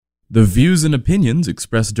The views and opinions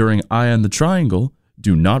expressed during Eye on the Triangle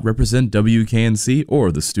do not represent WKNC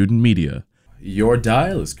or the student media. Your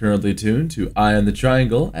dial is currently tuned to Eye on the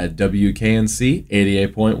Triangle at WKNC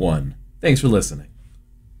 88.1. Thanks for listening.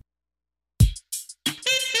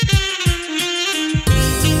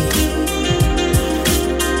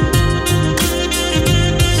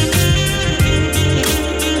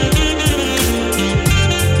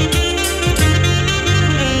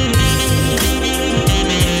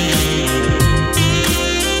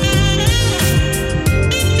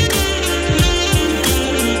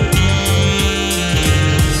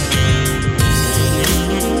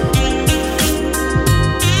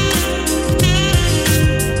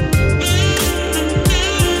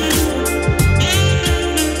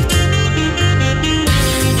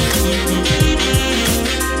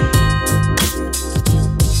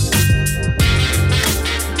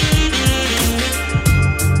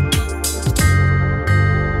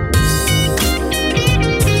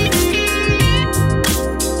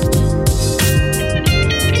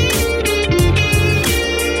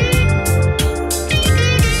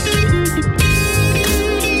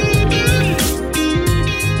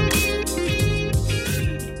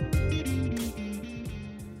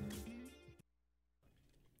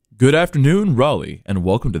 Good afternoon, Raleigh, and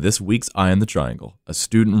welcome to this week's Eye on the Triangle, a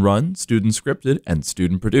student-run, student-scripted, and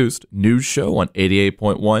student-produced news show on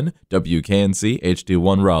 88.1 WKNC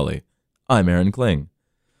HD1 Raleigh. I'm Aaron Kling.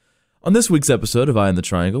 On this week's episode of Eye on the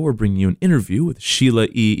Triangle, we're bringing you an interview with Sheila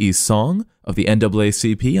E. Song of the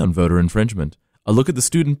NAACP on voter infringement, a look at the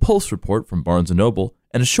Student Pulse report from Barnes & Noble,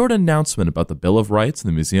 and a short announcement about the Bill of Rights in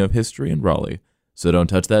the Museum of History in Raleigh. So don't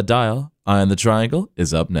touch that dial. Eye on the Triangle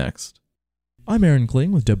is up next. I'm Aaron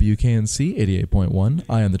Kling with WKNC 88.1,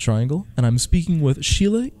 Eye on the Triangle, and I'm speaking with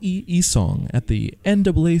Sheila E. Song at the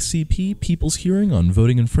NAACP People's Hearing on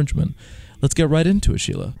Voting Infringement. Let's get right into it,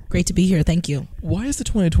 Sheila. Great to be here, thank you. Why is the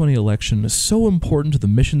 2020 election so important to the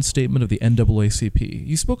mission statement of the NAACP?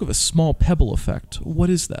 You spoke of a small pebble effect.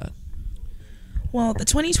 What is that? Well, the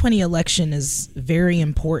 2020 election is very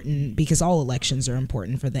important because all elections are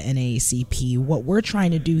important for the NAACP. What we're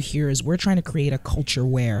trying to do here is we're trying to create a culture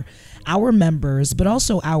where our members, but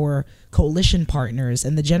also our coalition partners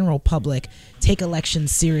and the general public take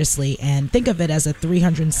elections seriously and think of it as a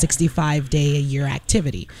 365-day-a-year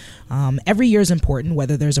activity. Every year is important,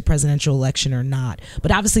 whether there's a presidential election or not.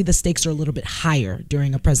 But obviously the stakes are a little bit higher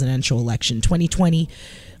during a presidential election. 2020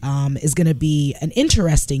 is going to be an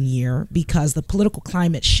interesting year because the political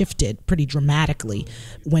climate shifted pretty dramatically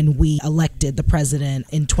when we elected the president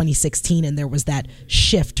in 2016, and there was that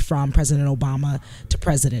shift from President Obama to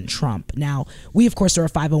President Trump. Now, we, of course, are a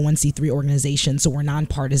 501c3 organization, so we're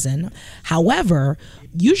nonpartisan. However,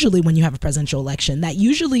 usually when you have a presidential election, that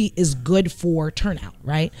usually is good for turnout,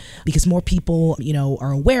 right? Because more people,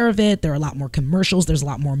 are aware of it. There are a lot more commercials. There's a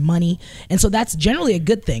lot more money. And so that's generally a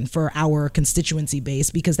good thing for our constituency base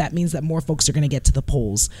because that means that more folks are going to get to the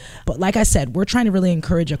polls. But like I said, we're trying to really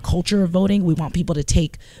encourage a culture of voting. We want people to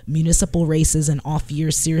take municipal races and off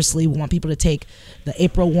years seriously. We want people to take the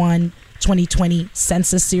April 1, 2020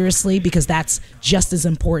 census seriously because that's just as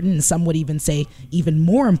important, and some would even say even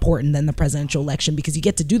more important than the presidential election because you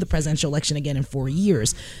get to do the presidential election again in 4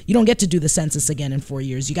 years. You don't get to do the census again in 4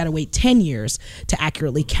 years. You got to wait 10 years to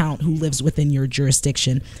accurately count who lives within your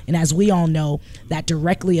jurisdiction. And as we all know, that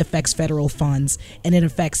directly affects federal funds, and it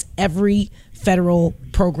affects every federal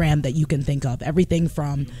program that you can think of, everything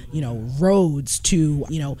from roads to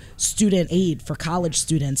student aid for college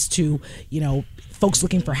students to folks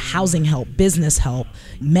looking for housing help, business help,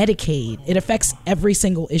 Medicaid. It affects every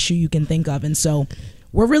single issue you can think of. And so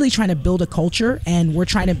we're really trying to build a culture, and we're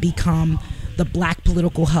trying to become the Black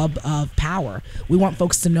political hub of power. We want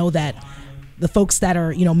folks to know that the folks that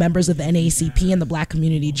are, members of the NAACP and the Black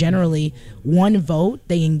community generally, one vote,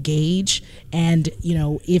 they engage. And,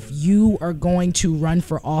 if you are going to run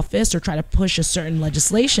for office or try to push a certain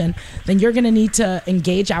legislation, then you're going to need to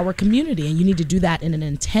engage our community. And you need to do that in an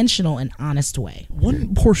intentional and honest way.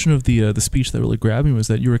 One portion of the speech that really grabbed me was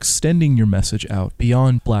that you're extending your message out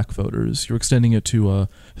beyond Black voters. You're extending it to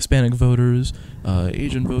Hispanic voters,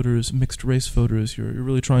 Asian voters, mixed race voters. You're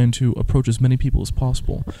really trying to approach as many people as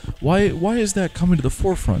possible. Why is that coming to the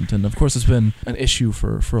forefront? And of course, it's been an issue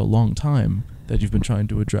for a long time that you've been trying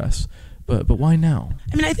to address. But why now?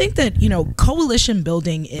 I think that, coalition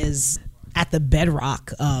building is at the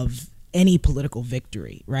bedrock of any political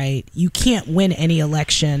victory, right? You can't win any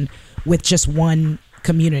election with just one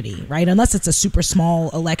community, right? Unless it's a super small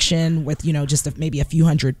election with, just maybe a few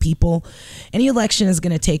hundred people. Any election is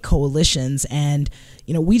going to take coalitions. And,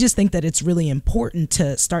 we just think that it's really important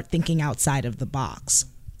to start thinking outside of the box.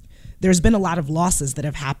 there's been a lot of losses that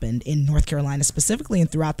have happened in North Carolina specifically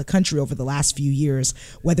and throughout the country over the last few years,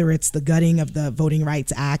 whether it's the gutting of the Voting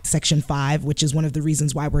Rights Act, Section 5, which is one of the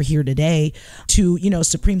reasons why we're here today, to,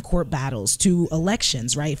 Supreme Court battles, to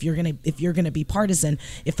elections, right? If you're going to be partisan,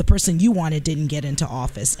 if the person you wanted didn't get into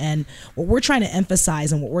office. And what we're trying to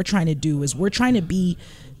emphasize and what we're trying to do is we're trying to be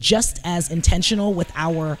just as intentional with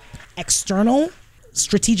our external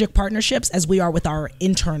strategic partnerships as we are with our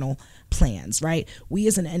internal plans, right? We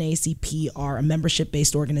as an NAACP are a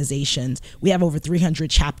membership-based organization. We have over 300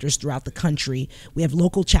 chapters throughout the country. We have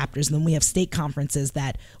local chapters, and then we have state conferences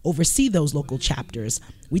that oversee those local chapters.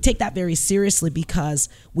 We take that very seriously because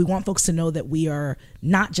we want folks to know that we are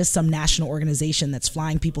not just some national organization that's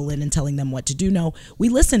flying people in and telling them what to do. No, we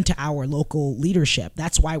listen to our local leadership.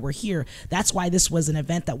 That's why we're here. That's why this was an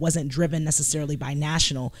event that wasn't driven necessarily by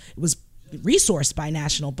national. It was resourced by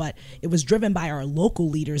national, but it was driven by our local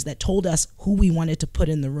leaders that told us who we wanted to put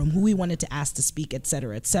in the room, who we wanted to ask to speak, et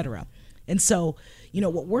cetera, et cetera. And so,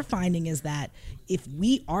 what we're finding is that if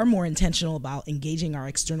we are more intentional about engaging our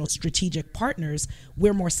external strategic partners,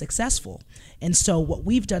 we're more successful. And so what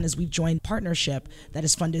we've done is we've joined partnership that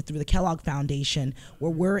is funded through the Kellogg Foundation,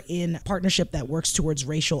 where we're in partnership that works towards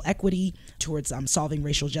racial equity, towards solving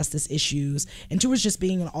racial justice issues, and towards just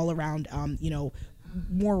being an all-around,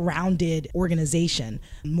 more rounded organization,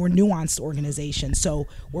 more nuanced organization. So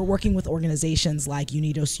we're working with organizations like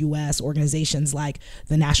Unidos US, organizations like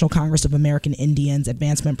the National Congress of American Indians,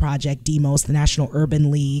 Advancement Project, DEMOS, the National Urban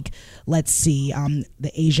League,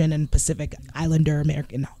 the Asian and Pacific Islander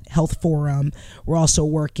American Health Forum. We're also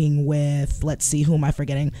working with, who am I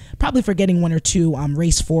forgetting? Probably forgetting one or two,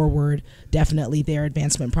 Race Forward, definitely their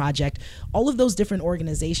Advancement Project. All of those different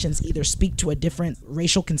organizations either speak to a different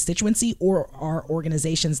racial constituency or are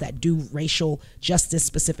organizations that do racial justice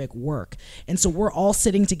specific work. And so we're all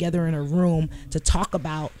sitting together in a room to talk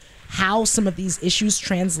about how some of these issues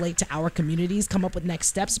translate to our communities, come up with next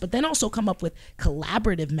steps, but then also come up with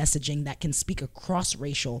collaborative messaging that can speak across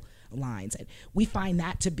racial lines. And we find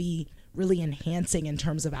that to be really enhancing in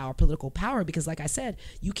terms of our political power because, like I said,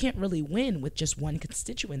 you can't really win with just one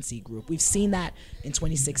constituency group. We've seen that in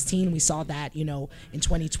 2016. We saw that, in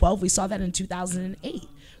 2012. We saw that in 2008,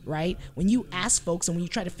 right? When you ask folks and when you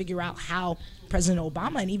try to figure out how President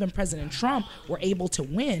Obama and even President Trump were able to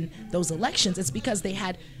win those elections, it's because they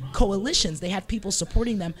had coalitions. They had people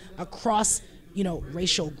supporting them across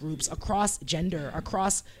racial groups, across gender,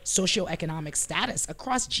 across socioeconomic status,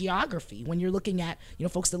 across geography. When you're looking at,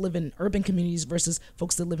 folks that live in urban communities versus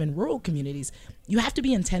folks that live in rural communities, you have to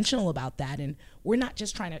be intentional about that. And we're not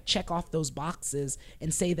just trying to check off those boxes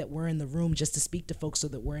and say that we're in the room just to speak to folks so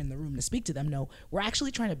that we're in the room to speak to them. No, we're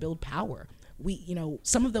actually trying to build power.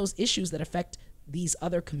 Some of those issues that affect these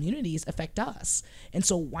other communities affect us. And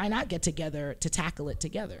so why not get together to tackle it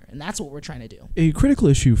together? And that's what we're trying to do. A critical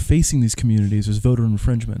issue facing these communities is voter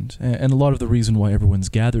infringement. And a lot of the reason why everyone's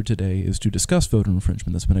gathered today is to discuss voter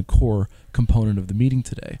infringement. That's been a core component of the meeting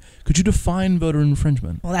today. Could you define voter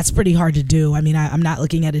infringement? Well, that's pretty hard to do. I'm not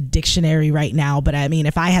looking at a dictionary right now, but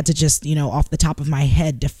if I had to just, off the top of my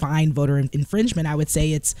head, define voter infringement, I would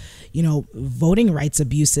say it's, voting rights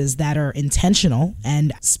abuses that are intentional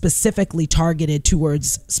and specifically targeted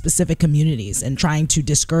towards specific communities and trying to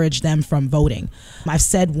discourage them from voting. I've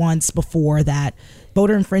said once before that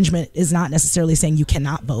voter infringement is not necessarily saying you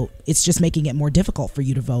cannot vote. It's just making it more difficult for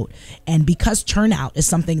you to vote. And because turnout is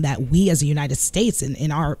something that we as the United States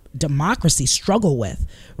in our democracy struggle with,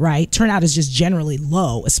 right? Turnout is just generally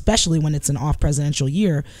low, especially when it's an off-presidential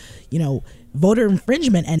year. Voter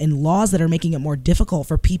infringement and laws that are making it more difficult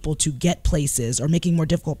for people to get places or making it more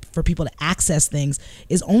difficult for people to access things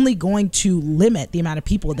is only going to limit the amount of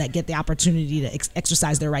people that get the opportunity to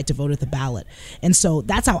exercise their right to vote at the ballot. And so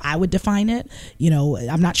that's how I would define it.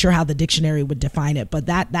 I'm not sure how the dictionary would define it, but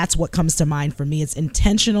that's what comes to mind for me. It's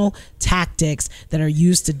intentional tactics that are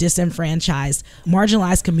used to disenfranchise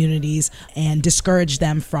marginalized communities and discourage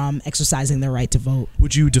them from exercising their right to vote.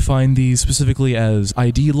 Would you define these specifically as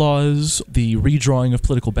ID laws, the redrawing of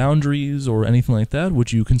political boundaries, or anything like that?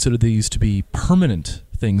 Would you consider these to be permanent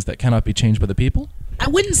things that cannot be changed by the people? I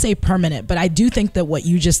wouldn't say permanent, but I do think that what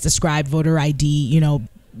you just described, voter ID,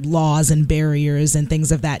 laws and barriers and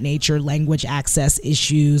things of that nature, language access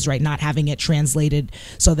issues, right? Not having it translated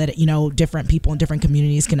so that, different people in different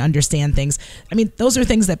communities can understand things. Those are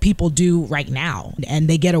things that people do right now and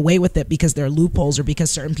they get away with it because there are loopholes or because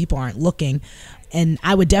certain people aren't looking. And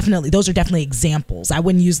I would those are definitely examples. I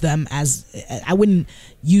wouldn't use them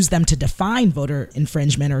to define voter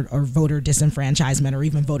infringement or voter disenfranchisement or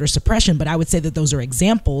even voter suppression, but I would say that those are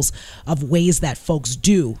examples of ways that folks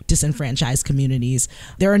do disenfranchise communities.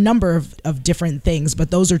 There are a number of different things,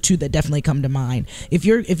 but those are two that definitely come to mind. If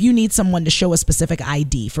you need someone to show a specific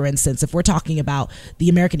ID, for instance, if we're talking about the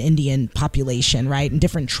American Indian population, right, and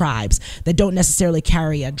different tribes that don't necessarily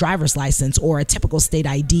carry a driver's license or a typical state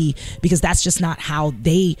ID, because that's just not how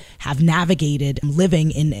they have navigated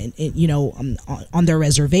living on their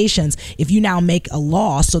reservations. If you now make a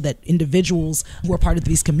law so that individuals who are part of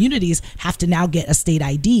these communities have to now get a state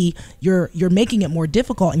ID, you're making it more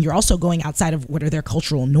difficult, and you're also going outside of what are their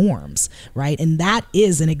cultural norms, right? And that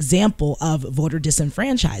is an example of voter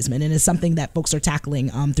disenfranchisement, and is something that folks are tackling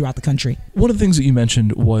throughout the country. One of the things that you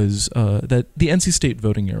mentioned was that the NC State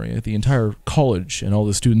voting area, the entire college and all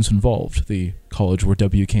the students involved, the college where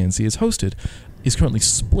WKNC is hosted, is currently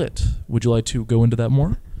split. Would you like to go into that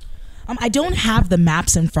more? I don't have the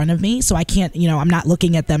maps in front of me, so I can't, I'm not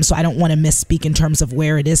looking at them, so I don't want to misspeak in terms of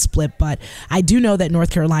where it is split, but I do know that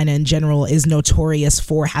North Carolina in general is notorious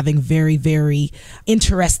for having very, very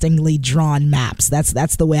interestingly drawn maps.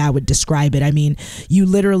 That's the way I would describe it. I mean, you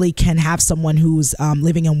literally can have someone who's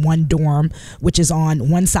living in one dorm, which is on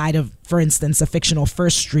one side of, for instance, a fictional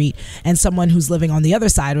First Street, and someone who's living on the other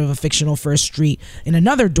side of a fictional First Street in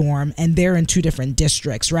another dorm, and they're in two different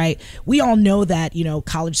districts, right? We all know that,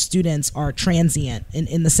 college students are transient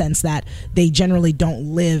in the sense that they generally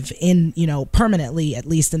don't live in, permanently, at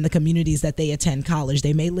least in the communities that they attend college.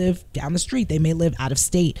 They may live down the street, they may live out of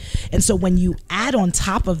state. And so when you add on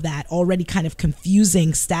top of that already kind of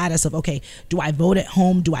confusing status of, okay, do I vote at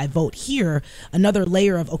home? Do I vote here? Another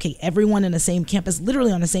layer of, okay, everyone in the same campus,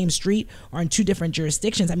 literally on the same street, or in two different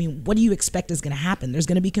jurisdictions. I mean, what do you expect is going to happen? There's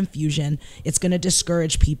going to be confusion. It's going to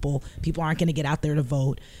discourage people. People aren't going to get out there to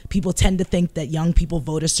vote. People tend to think that young people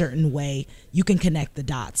vote a certain way. You can connect the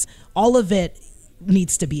dots. All of it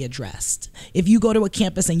needs to be addressed. If you go to a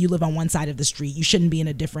campus and you live on one side of the street, you shouldn't be in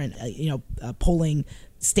a different, polling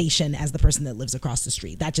station as the person that lives across the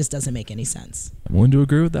street. That just doesn't make any sense. I'm willing to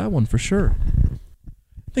agree with that one for sure.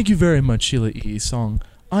 Thank you very much, Sheila E. Song.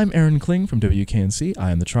 I'm Aaron Kling from WKNC,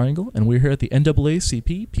 I Am the Triangle, and we're here at the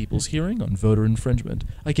NAACP People's Hearing on Voter Infringement.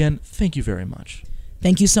 Again, thank you very much.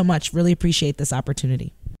 Thank you so much. Really appreciate this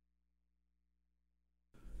opportunity.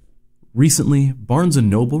 Recently, Barnes &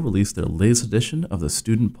 Noble released their latest edition of the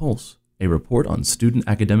Student Pulse, a report on student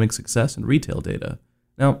academic success and retail data.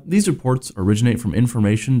 Now, these reports originate from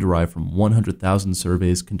information derived from 100,000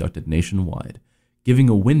 surveys conducted nationwide, giving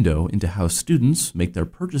a window into how students make their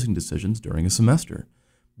purchasing decisions during a semester.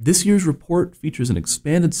 This year's report features an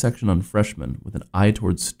expanded section on freshmen with an eye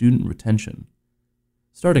towards student retention.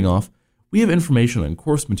 Starting off, we have information on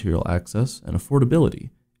course material access and affordability,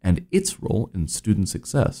 and its role in student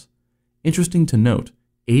success. Interesting to note,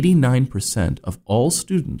 89% of all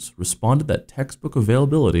students responded that textbook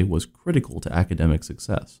availability was critical to academic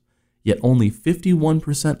success, yet only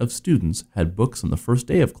 51% of students had books on the first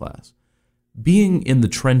day of class. Being in the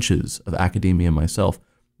trenches of academia myself,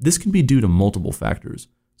 this can be due to multiple factors,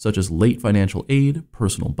 such as late financial aid,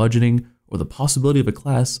 personal budgeting, or the possibility of a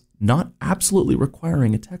class not absolutely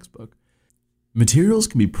requiring a textbook. Materials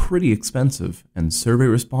can be pretty expensive, and survey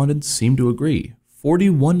respondents seem to agree.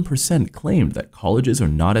 41% claimed that colleges are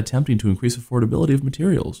not attempting to increase affordability of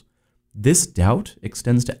materials. This doubt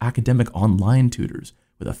extends to academic online tutors,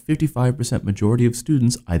 with a 55% majority of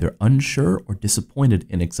students either unsure or disappointed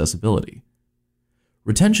in accessibility.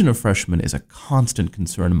 Retention of freshmen is a constant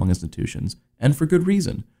concern among institutions, and for good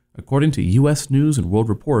reason. According to U.S. News and World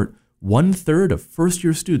Report, 1/3 of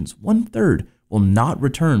first-year students, 1/3, will not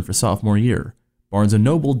return for sophomore year. Barnes &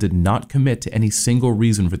 Noble did not commit to any single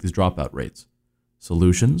reason for these dropout rates.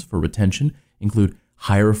 Solutions for retention include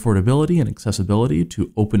higher affordability and accessibility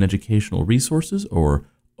to open educational resources, or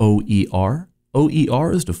OER.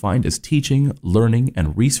 OER is defined as teaching, learning,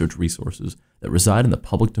 and research resources that reside in the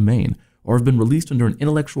public domain or have been released under an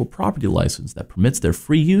intellectual property license that permits their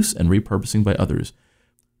free use and repurposing by others.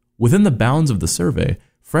 Within the bounds of the survey,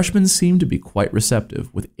 freshmen seem to be quite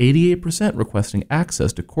receptive, with 88% requesting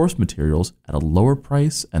access to course materials at a lower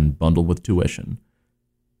price and bundled with tuition.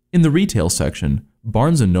 In the retail section,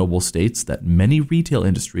 Barnes & Noble states that many retail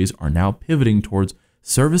industries are now pivoting towards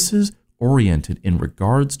services oriented in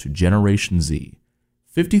regards to Generation Z.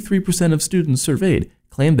 53% of students surveyed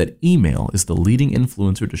claim that email is the leading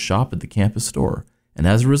influencer to shop at the campus store, and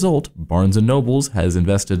as a result, Barnes & Noble has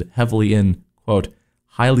invested heavily in, quote,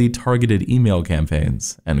 highly targeted email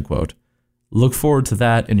campaigns, end quote. Look forward to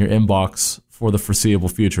that in your inbox for the foreseeable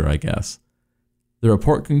future, I guess. The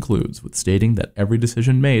report concludes with stating that every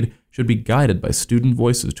decision made should be guided by student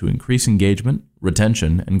voices to increase engagement,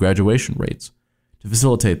 retention, and graduation rates. To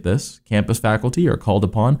facilitate this, campus faculty are called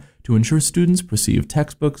upon to ensure students perceive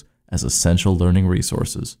textbooks as essential learning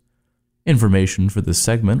resources. Information for this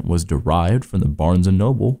segment was derived from the Barnes &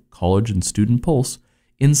 Noble College and Student Pulse,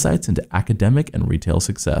 Insights into Academic and Retail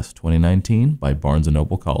Success 2019 by Barnes &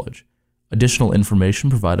 Noble College. Additional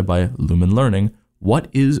information provided by Lumen Learning. What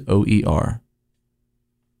is OER?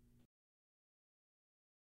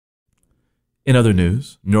 In other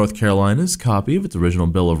news, North Carolina's copy of its original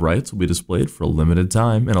Bill of Rights will be displayed for a limited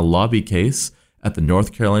time in a lobby case at the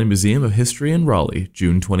North Carolina Museum of History in Raleigh,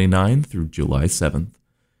 June 29 through July 7th.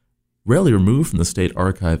 Rarely removed from the State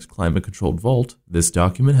Archive's climate-controlled vault, this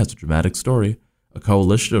document has a dramatic story. A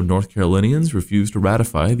coalition of North Carolinians refused to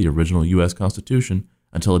ratify the original U.S. Constitution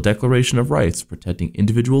until a Declaration of Rights protecting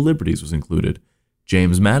individual liberties was included.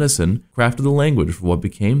 James Madison crafted the language for what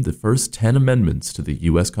became the first 10 amendments to the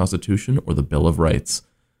U.S. Constitution or the Bill of Rights.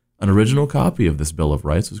 An original copy of this Bill of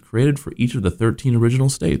Rights was created for each of the 13 original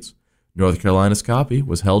states. North Carolina's copy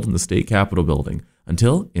was held in the state capitol building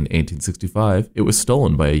until, in 1865, it was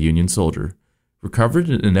stolen by a Union soldier. Recovered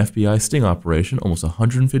in an FBI sting operation almost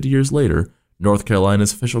 150 years later, North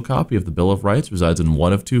Carolina's official copy of the Bill of Rights resides in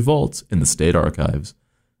one of 2 vaults in the state archives.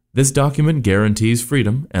 This document guarantees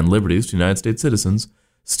freedom and liberties to United States citizens,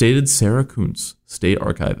 stated Sarah Kuntz, state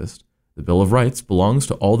archivist. The Bill of Rights belongs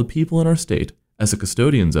to all the people in our state. As the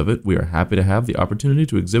custodians of it, we are happy to have the opportunity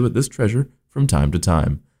to exhibit this treasure from time to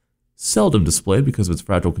time. Seldom displayed because of its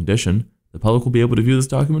fragile condition, the public will be able to view this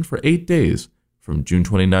document for 8 days, from June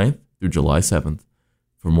 29th through July 7th.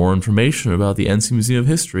 For more information about the NC Museum of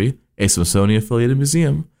History, a Smithsonian-affiliated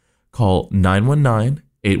museum, call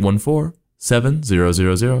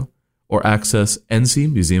 919-814-7000 or access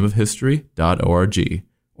ncmuseumofhistory.org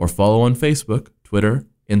or follow on Facebook, Twitter,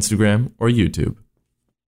 Instagram, or YouTube.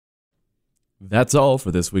 That's all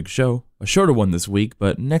for this week's show. A shorter one this week,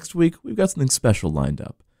 but next week we've got something special lined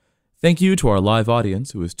up. Thank you to our live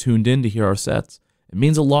audience who has tuned in to hear our sets. It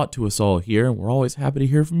means a lot to us all here, and we're always happy to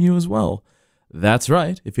hear from you as well. That's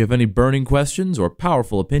right. If you have any burning questions or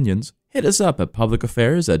powerful opinions, hit us up at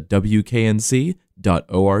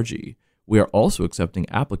publicaffairs@wknc.org. We are also accepting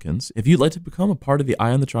applicants if you'd like to become a part of the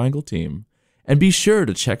Eye on the Triangle team. And be sure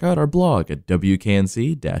to check out our blog at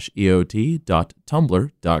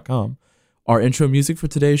wknc-eot.tumblr.com. Our intro music for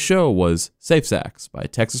today's show was Safe Sax by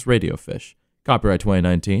Texas Radiofish. Copyright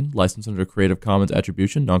 2019, licensed under Creative Commons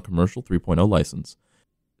Attribution, Non-Commercial 3.0 license.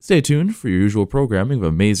 Stay tuned for your usual programming of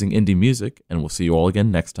amazing indie music, and we'll see you all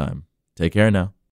again next time. Take care now.